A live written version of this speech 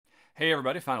Hey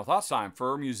everybody, final thoughts time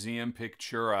for Museum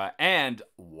Pictura. And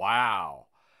wow,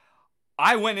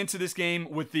 I went into this game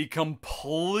with the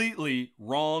completely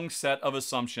wrong set of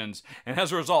assumptions, and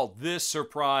as a result, this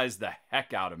surprised the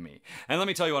heck out of me. And let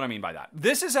me tell you what I mean by that.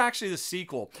 This is actually the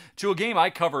sequel to a game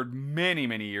I covered many,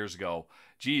 many years ago.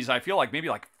 Geez, I feel like maybe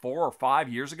like 4 or 5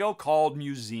 years ago, called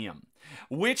Museum,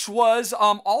 which was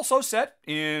also set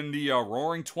in the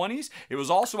roaring 20s. It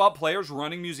was also about players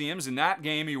running museums. In that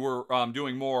game, you were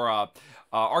doing more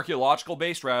archaeological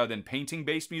based rather than painting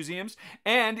based museums.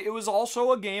 And it was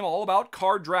also a game all about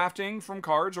card drafting from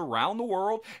cards around the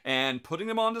world and putting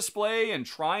them on display and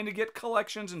trying to get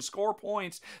collections and score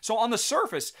points. So on the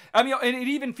surface, I mean, and it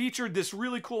even featured this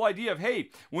really cool idea of, hey,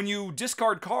 when you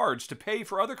discard cards to pay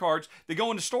for other cards, they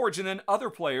go into storage and then other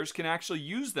players can actually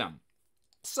use them.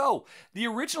 So, the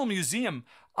original Museum,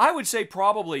 I would say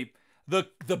probably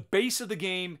the base of the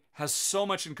game has so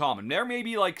much in common. There may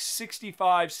be like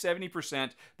 65,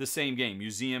 70% the same game,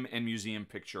 Museum and Museum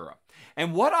Pictura.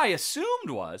 And what I assumed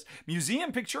was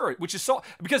Museum Pictura, which is so,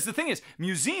 because the thing is,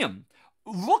 Museum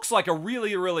looks like a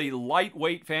really, really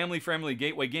lightweight, family-friendly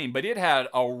gateway game, but it had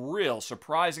a real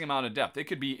surprising amount of depth. It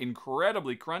could be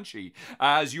incredibly crunchy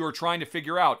as you are trying to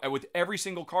figure out, with every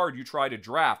single card you try to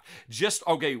draft, just,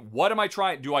 okay, what am I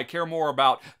trying? Do I care more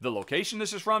about the location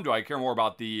this is from? Do I care more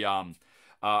about the,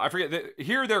 I forget,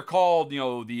 here they're called, you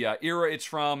know, the era it's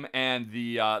from and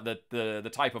the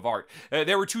type of art.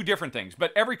 There were two different things,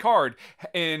 but every card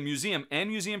in Museum and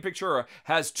Museum Pictura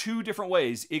has two different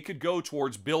ways it could go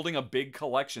towards building a big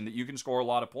collection that you can score a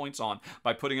lot of points on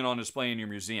by putting it on display in your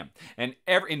museum. And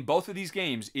in both of these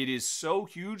games, it is so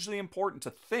hugely important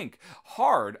to think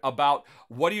hard about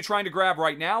what are you trying to grab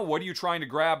right now? What are you trying to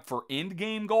grab for end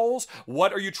game goals?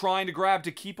 What are you trying to grab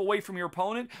to keep away from your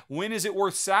opponent? When is it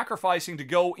worth sacrificing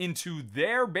to go into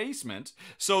their basement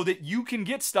so that you can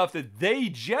get stuff that they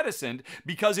jettisoned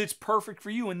because it's perfect for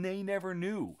you and they never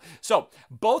knew? So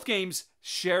both games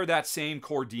share that same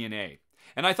core DNA.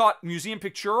 And I thought Museum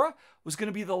Pictura was going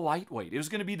to be the lightweight. It was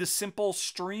going to be the simple,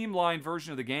 streamlined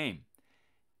version of the game.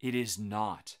 It is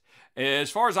not.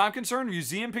 As far as I'm concerned,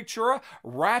 Museum Pictura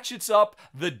ratchets up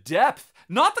the depth,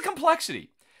 not the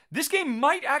complexity. This game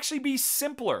might actually be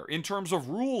simpler in terms of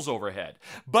rules overhead,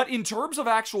 but in terms of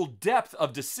actual depth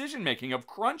of decision making, of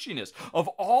crunchiness, of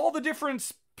all the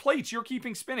different plates you're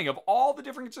keeping spinning, of all the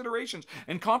different considerations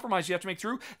and compromise you have to make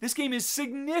through, this game is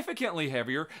significantly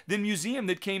heavier than Museum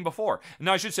that came before.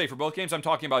 Now, I should say, for both games, I'm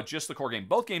talking about just the core game.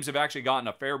 Both games have actually gotten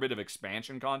a fair bit of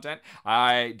expansion content.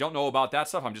 I don't know about that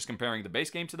stuff. I'm just comparing the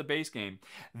base game to the base game.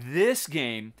 This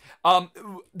game,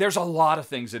 there's a lot of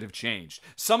things that have changed.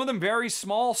 Some of them very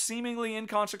small, seemingly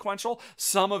inconsequential.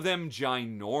 Some of them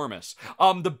ginormous.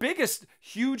 The biggest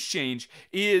huge change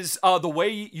is the way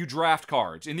you draft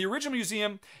cards. In the original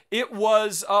Museum, it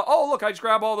was, oh, look, I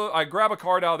grab a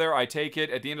card out of there, I take it,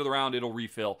 at the end of the round, it'll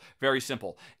refill. Very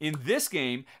simple. In this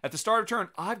game, at the start of turn,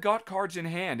 I've got cards in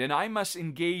hand, and I must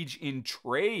engage in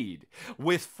trade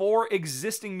with 4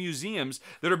 existing museums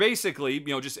that are basically, you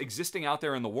know, just existing out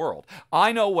there in the world.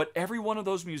 I know what every one of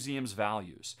those museums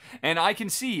values, and I can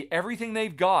see everything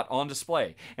they've got on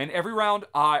display. And every round,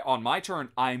 on my turn,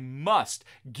 I must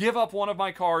give up one of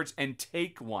my cards and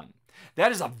take one.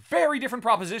 That is a very different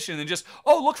proposition than just,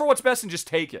 oh, look for what's best and just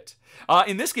take it.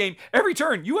 In this game, every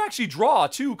turn, you actually draw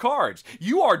 2 cards.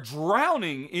 You are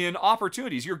drowning in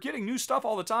opportunities. You're getting new stuff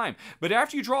all the time. But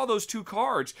after you draw those 2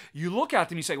 cards, you look at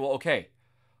them and you say, well, okay,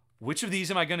 which of these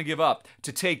am I going to give up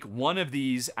to take one of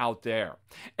these out there?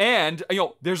 And, you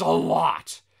know, there's a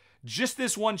lot. Just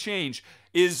this one change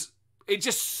it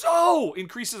just so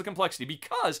increases the complexity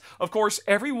because, of course,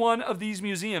 every one of these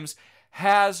museums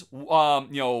has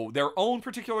their own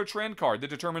particular trend card that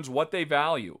determines what they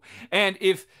value. And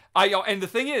and the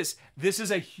thing is, this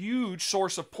is a huge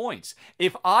source of points.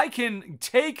 If I can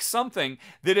take something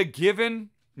that a given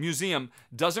museum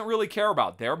doesn't really care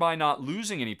about, thereby not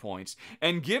losing any points,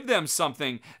 and give them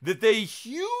something that they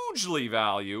hugely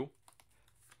value,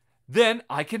 then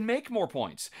I can make more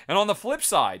points. And on the flip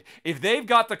side, if they've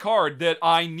got the card that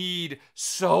I need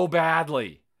so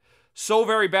badly, so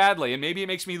very badly, and maybe it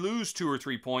makes me lose 2 or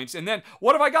 3 points, and then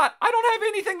what have I got? I don't have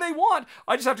anything they want.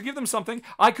 I just have to give them something.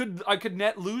 I could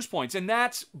net lose points, and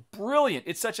that's brilliant.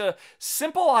 It's such a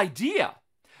simple idea,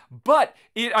 But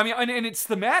and it's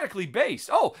thematically based.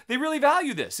 Oh, they really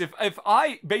value this. If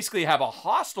I basically have a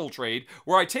hostile trade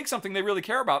where I take something they really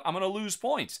care about, I'm going to lose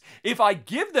points. If I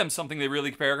give them something they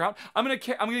really care about, I'm going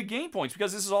to gain points,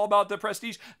 because this is all about the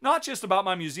prestige, not just about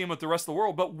my museum with the rest of the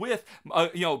world, but with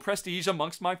prestige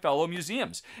amongst my fellow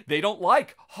museums. They don't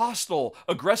like hostile,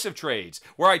 aggressive trades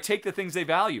where I take the things they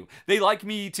value. They like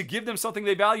me to give them something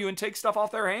they value and take stuff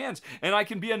off their hands, and I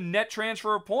can be a net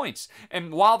transfer of points.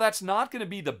 And while that's not going to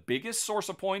be the biggest source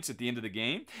of points at the end of the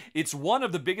game, it's one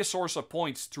of the biggest source of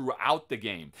points throughout the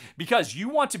game, because you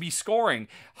want to be scoring,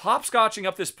 hopscotching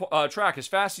up this track as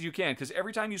fast as you can, because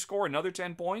every time you score another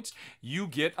 10 points, you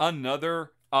get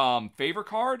another favor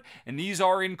card, and these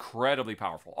are incredibly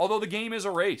powerful. Although the game is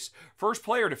a race, first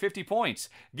player to 50 points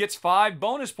gets 5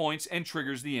 bonus points and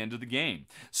triggers the end of the game.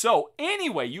 So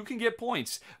anyway, you can get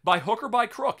points by hook or by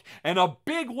crook, and a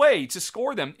big way to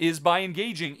score them is by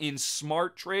engaging in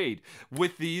smart trade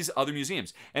with these other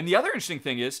museums. And the other interesting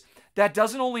thing is that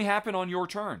doesn't only happen on your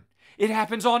turn. It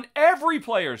happens on every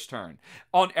player's turn.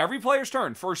 On every player's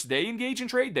turn, first they engage in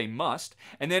trade, they must,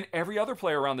 and then every other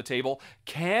player around the table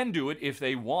can do it if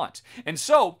they want. And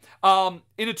so,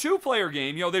 in a 2-player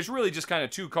game, there's really just kind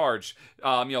of 2 cards,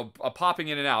 popping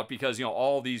in and out, because,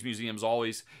 all these museums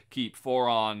always keep 4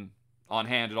 on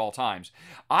hand at all times.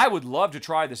 I would love to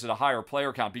try this at a higher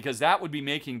player count, because that would be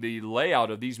making the layout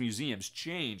of these museums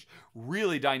change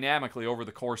really dynamically over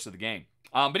the course of the game.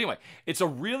 But anyway, it's a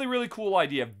really, really cool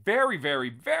idea. Very, very,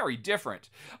 very different.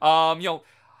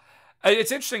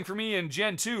 It's interesting for me in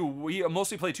Gen 2, we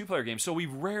mostly play 2-player games, so we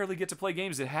rarely get to play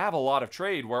games that have a lot of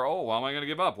trade where, why am I going to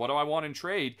give up? What do I want in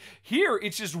trade? Here,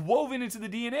 it's just woven into the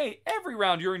DNA. Every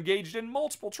round, you're engaged in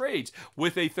multiple trades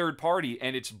with a third party,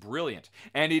 and it's brilliant.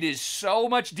 And it is so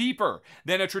much deeper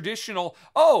than a traditional,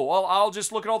 I'll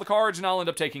just look at all the cards and I'll end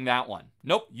up taking that one.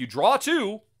 Nope, you draw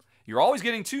 2. You're always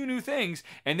getting 2 new things,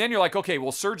 and then you're like, okay,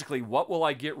 well, surgically, what will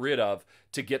I get rid of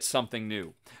to get something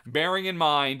new? Bearing in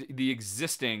mind the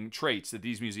existing traits that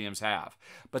these museums have.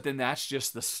 But then that's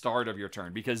just the start of your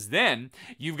turn, because then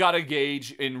you've got to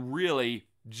engage in really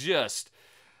just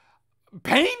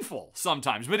painful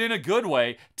sometimes, but in a good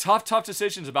way, tough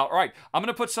decisions about, all right, I'm going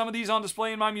to put some of these on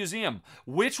display in my museum.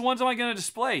 Which ones am I going to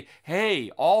display? Hey,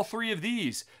 all 3 of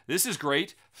these. This is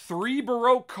great. 3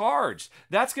 Baroque cards.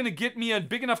 That's going to get me a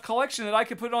big enough collection that I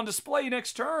can put it on display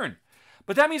next turn.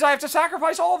 But that means I have to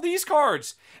sacrifice all of these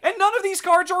cards. And none of these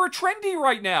cards are trendy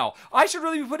right now. I should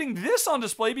really be putting this on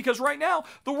display, because right now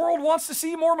the world wants to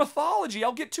see more mythology.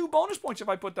 I'll get 2 bonus points if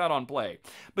I put that on play.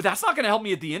 But that's not going to help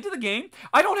me at the end of the game.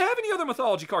 I don't have any other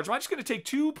mythology cards. Am I just going to take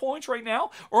 2 points right now?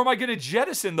 Or am I going to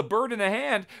jettison the bird in the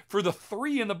hand for the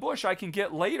 3 in the bush I can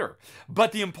get later?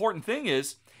 But the important thing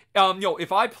is,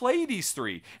 if I play these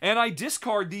 3 and I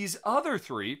discard these other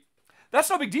 3, that's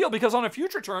no big deal, because on a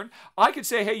future turn, I could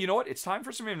say, hey, you know what? It's time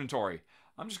for some inventory.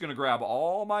 I'm just going to grab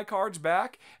all my cards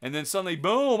back, and then suddenly,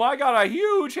 boom, I got a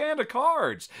huge hand of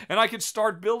cards, and I could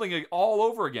start building it all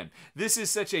over again. This is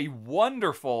such a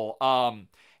wonderful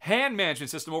hand management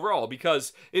system overall,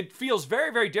 because it feels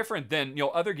very, very different than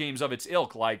other games of its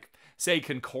ilk, like, say,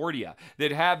 Concordia,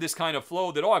 that have this kind of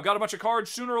flow that, I've got a bunch of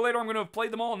cards, sooner or later I'm going to play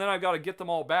them all, and then I've got to get them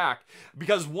all back.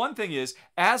 Because one thing is,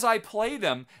 as I play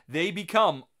them, they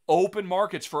become open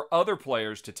markets for other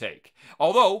players to take.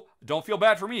 Although, don't feel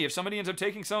bad for me. If somebody ends up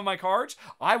taking some of my cards,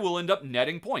 I will end up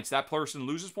netting points. That person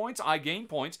loses points, I gain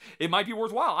points. It might be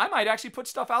worthwhile. I might actually put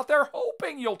stuff out there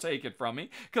hoping you'll take it from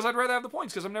me, because I'd rather have the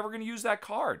points, because I'm never going to use that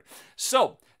card.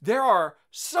 So, there are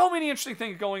so many interesting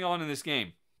things going on in this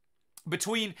game.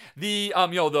 Between the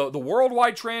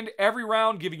worldwide trend, every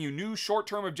round giving you new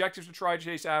short-term objectives to try to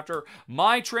chase after,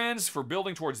 my trends for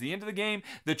building towards the end of the game,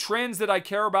 the trends that I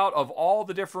care about of all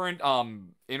the different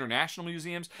international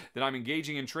museums that I'm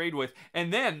engaging in trade with,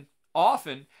 and then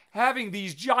often having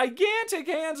these gigantic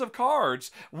hands of cards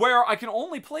where I can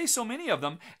only play so many of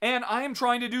them, and I am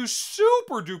trying to do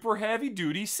super duper heavy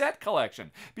duty set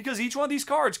collection, because each one of these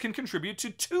cards can contribute to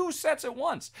 2 sets at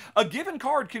once. A given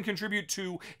card can contribute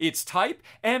to its type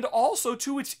and also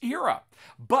to its era.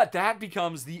 But that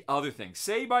becomes the other thing.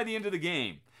 Say by the end of the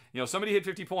game, somebody hit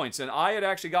 50 points, and I had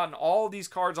actually gotten all of these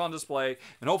cards on display,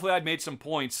 and hopefully I'd made some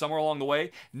points somewhere along the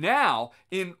way. Now,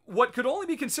 in what could only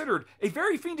be considered a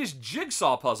very fiendish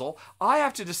jigsaw puzzle, I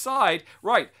have to decide,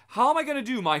 right, how am I going to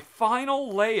do my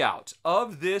final layout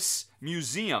of this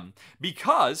Museum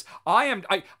because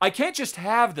I can't just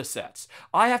have the sets.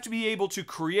 I have to be able to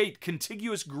create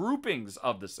contiguous groupings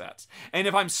of the sets. And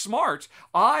if I'm smart,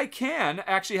 I can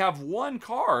actually have one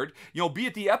card, be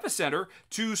at the epicenter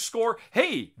to score,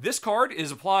 hey, this card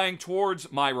is applying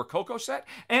towards my Rococo set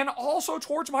and also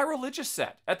towards my religious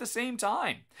set at the same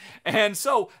time. And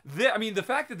so, the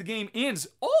fact that the game ends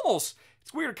almost,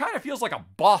 it's weird, it kind of feels like a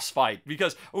boss fight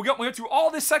because we went through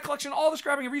all this set collection, all this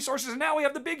grabbing of resources, and now we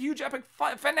have the big, huge, epic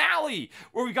finale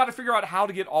where we got to figure out how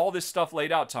to get all this stuff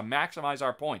laid out to maximize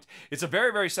our points. It's a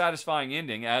very, very satisfying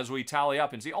ending as we tally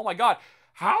up and see, oh my god,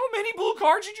 how many blue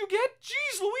cards did you get?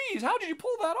 Jeez Louise, how did you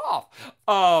pull that off?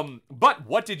 But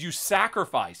what did you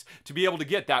sacrifice to be able to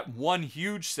get that one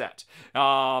huge set?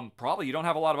 Probably you don't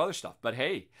have a lot of other stuff, but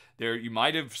hey, you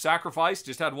might have sacrificed,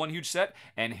 just had one huge set,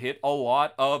 and hit a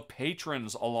lot of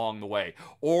patrons along the way,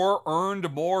 or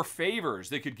earned more favors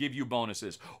that could give you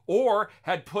bonuses, or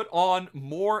had put on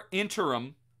more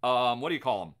interim, what do you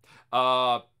call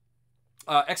them?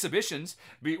 Exhibitions,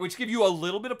 which give you a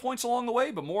little bit of points along the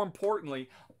way, but more importantly,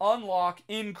 unlock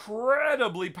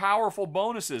incredibly powerful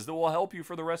bonuses that will help you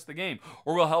for the rest of the game,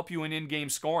 or will help you in in-game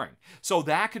scoring. So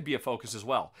that could be a focus as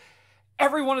well.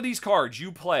 Every one of these cards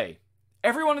you play,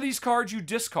 every one of these cards you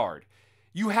discard,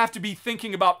 you have to be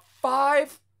thinking about 4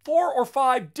 or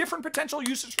 5 different potential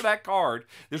uses for that card.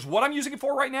 There's what I'm using it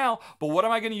for right now, but what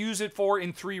am I going to use it for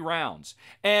in 3 rounds?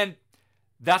 And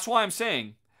that's why I'm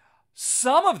saying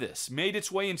some of this made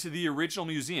its way into the original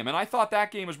Museum, and I thought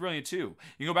that game was brilliant too.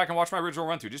 You can go back and watch my original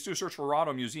run-through. Just do a search for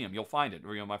Rahdo Museum. You'll find it,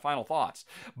 my final thoughts.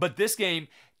 But this game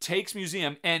takes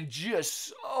Museum and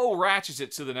just so ratchets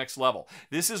it to the next level.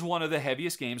 This is one of the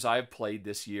heaviest games I have played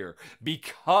this year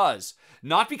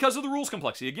not because of the rules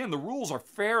complexity. Again, the rules are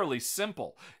fairly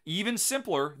simple, even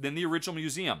simpler than the original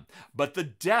Museum. But the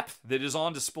depth that is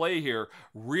on display here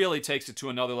really takes it to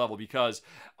another level because,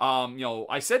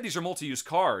 I said these are multi-use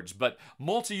cards, but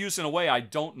multi-use in a way I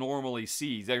don't normally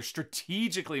see. They're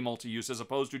strategically multi-use as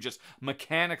opposed to just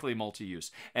mechanically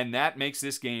multi-use. And that makes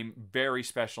this game very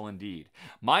special indeed.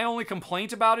 My only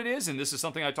complaint about it is, and this is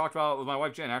something I talked about with my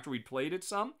wife Jen after we'd played it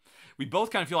some, we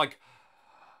both kind of feel like,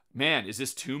 man, is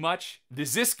this too much?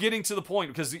 Is this getting to the point?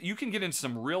 Because you can get into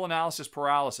some real analysis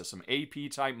paralysis, some AP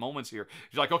type moments here.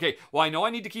 You're like, okay, well, I know I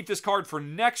need to keep this card for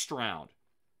next round.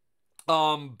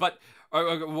 But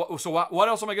so what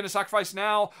else am I going to sacrifice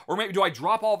now? Or maybe do I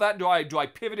drop all that? Do I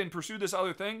pivot and pursue this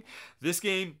other thing? This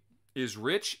game is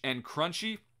rich and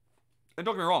crunchy. And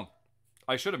don't get me wrong,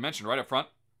 I should have mentioned right up front,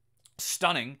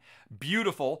 stunning,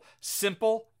 beautiful,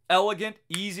 simple, elegant,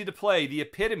 easy to play, the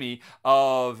epitome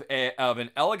of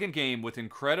an elegant game with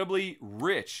incredibly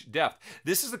rich depth.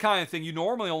 This is the kind of thing you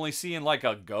normally only see in like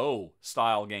a Go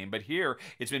style game, but here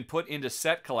it's been put into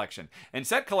set collection. And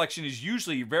set collection is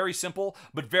usually very simple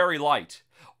but very light,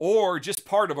 or just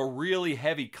part of a really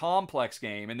heavy complex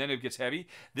game and then it gets heavy.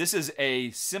 This is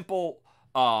a simple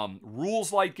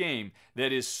rules light game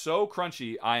that is so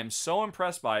crunchy. I am so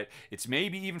impressed by it. It's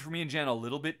maybe even for me and Jen a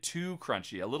little bit too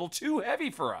crunchy, a little too heavy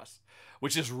for us,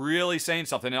 which is really saying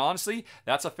something. And honestly,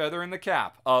 that's a feather in the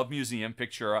cap of Museum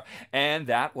Pictura. And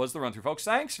that was the run through, folks.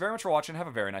 Thanks very much for watching. Have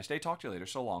a very nice day. Talk to you later.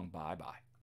 So long. Bye bye.